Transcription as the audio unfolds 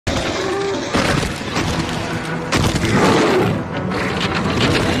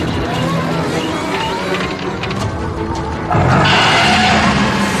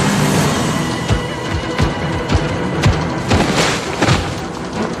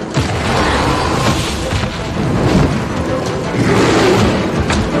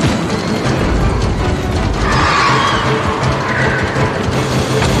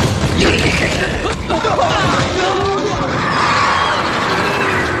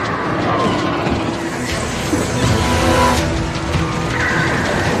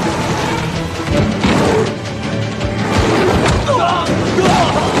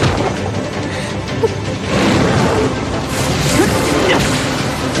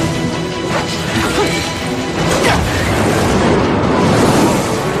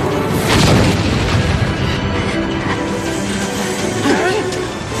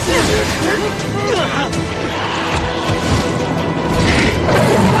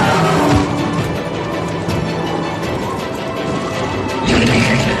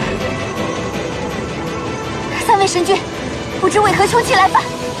知为何穷奇来犯？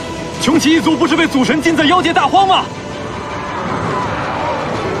穷奇一族不是被祖神禁在妖界大荒吗？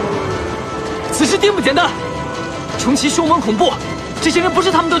此事定不简单。穷奇凶猛恐怖，这些人不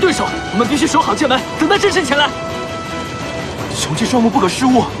是他们的对手，我们必须守好界门，等待真神前来。穷奇双目不可失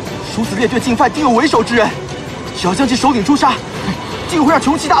误，殊死猎队进犯定有为首之人，只要将其首领诛杀，定会让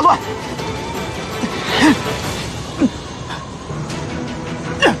穷奇大乱。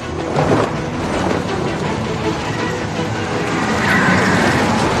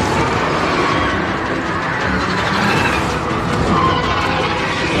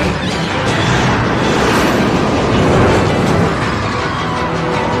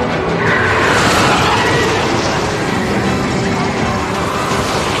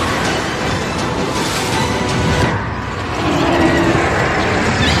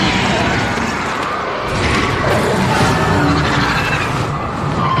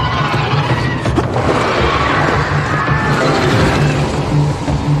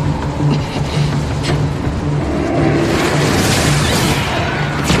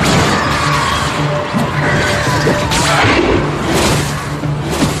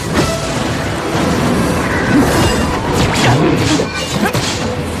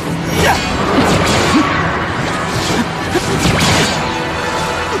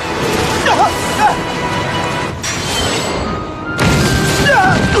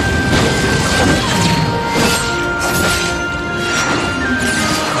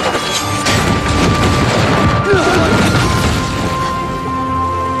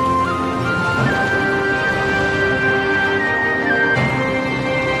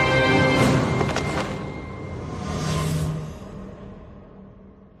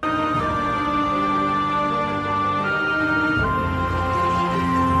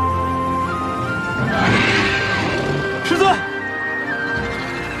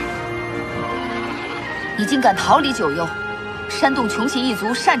 你竟敢逃离九幽，煽动穷奇一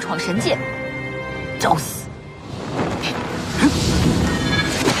族擅闯神界，找死！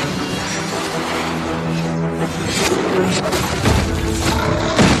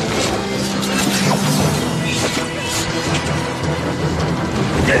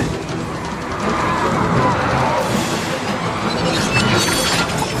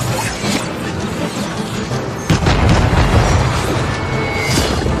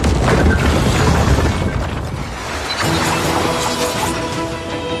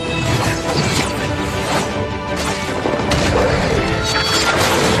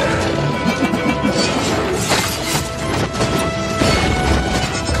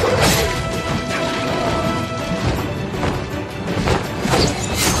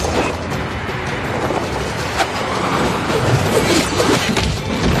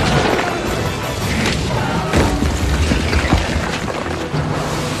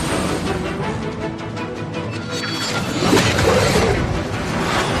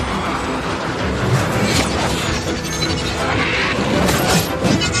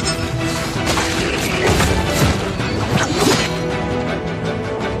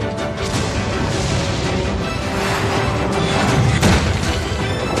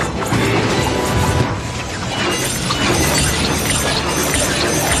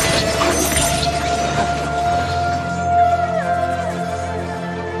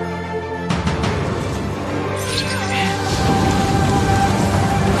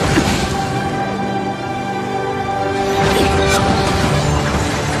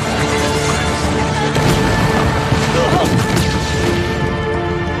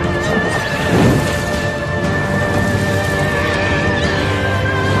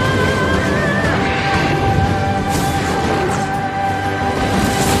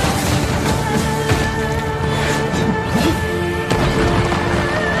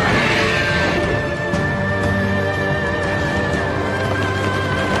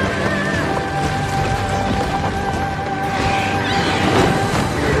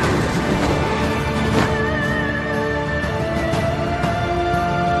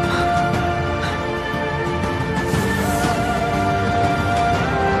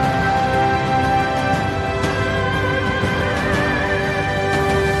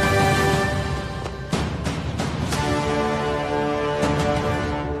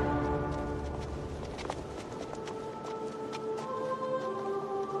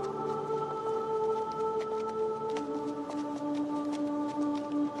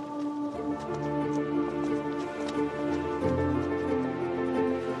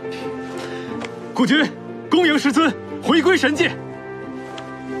孤军，恭迎师尊回归神界。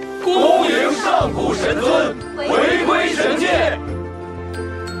恭迎上古神尊回归神界。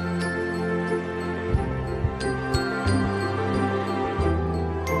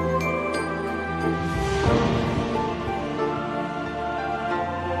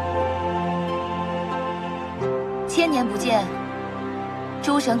见，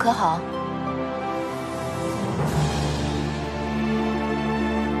诸神可好？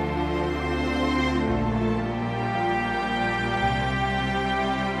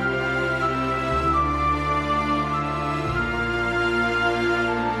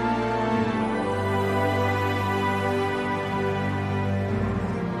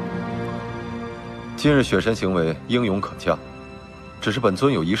今日雪神行为英勇可嘉，只是本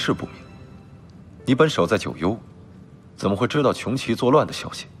尊有一事不明：你本守在九幽，怎么会知道穷奇作乱的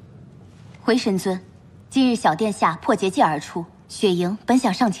消息？回神尊，今日小殿下破结界而出，雪莹本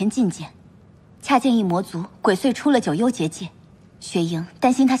想上前觐见，恰见一魔族鬼祟出了九幽结界，雪莹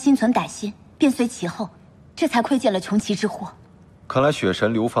担心他心存歹心，便随其后，这才窥见了穷奇之祸。看来雪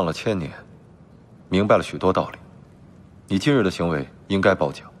神流放了1000年，明白了许多道理。你今日的行为应该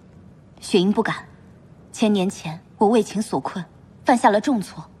褒奖。雪莹不敢。千年前我为情所困，犯下了重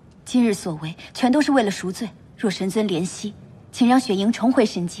错，今日所为全都是为了赎罪。若神尊怜惜，请让雪莹重回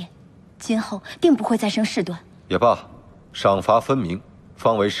神界，今后定不会再生事端。也罢，赏罚分明，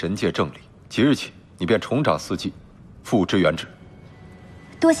方为神界正理。即日起，你便重掌4季，复之原职。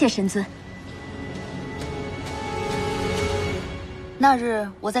多谢神尊。那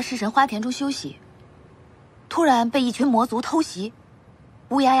日我在式神花田中休息，突然被一群魔族偷袭，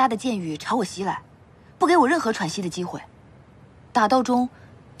乌压压的剑雨朝我袭来，不给我任何喘息的机会。打斗中，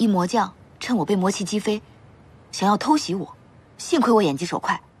一魔将趁我被魔气击飞，想要偷袭我，幸亏我眼疾手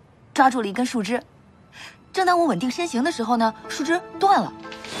快，抓住了一根树枝。正当我稳定身形的时候呢，树枝断了。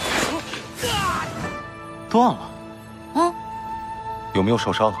断了？有没有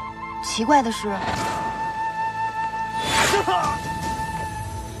受伤啊？奇怪的是，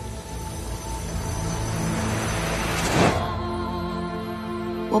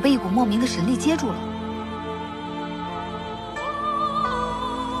我被一股莫名的神力接住了。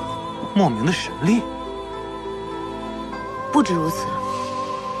莫名的神力？不止如此，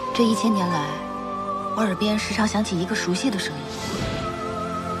这1000年来，我耳边时常响起一个熟悉的声音。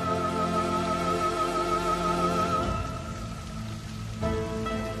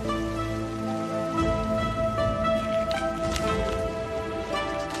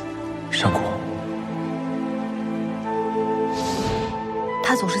上古，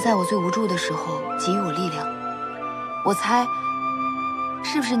他总是在我最无助的时候给予我力量。我猜，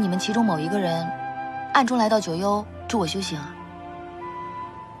是不是你们其中某一个人，暗中来到九幽助我修行啊？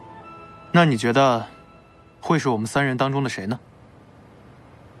那你觉得，会是我们3人当中的谁呢？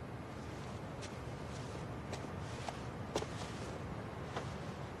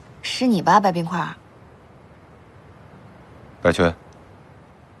是你吧，白冰块。白泉，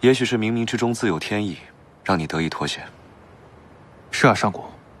也许是冥冥之中自有天意，让你得以脱险。是啊，上古，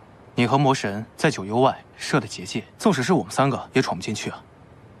你和魔神在九幽外设的结界，纵使是我们3个也闯不进去啊。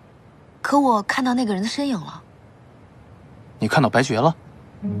可我看到那个人的身影了。你看到白绝了？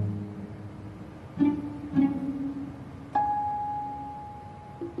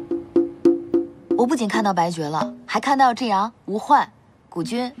我不仅看到白绝了，还看到智阳、吴焕、古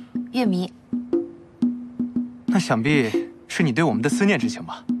君、月迷。那想必是你对我们的思念之情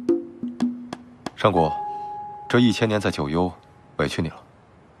吧？上古，这1000年在九幽，委屈你了。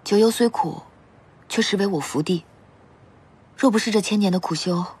九幽虽苦，却实为我福地。若不是这1000年的苦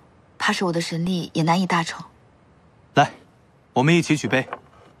修，怕是我的神力也难以大成。来，我们一起举杯，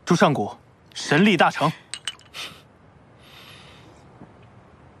祝上古神力大成。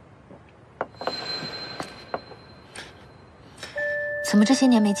怎么这些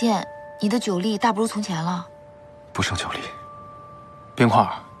年没见，你的酒力大不如从前了？不胜酒力。冰块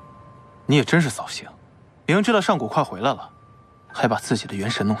儿，你也真是扫兴，明知道上古快回来了，还把自己的元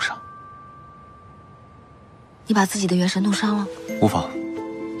神弄伤。你把自己的元神弄伤了？无妨，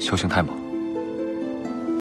修行太忙，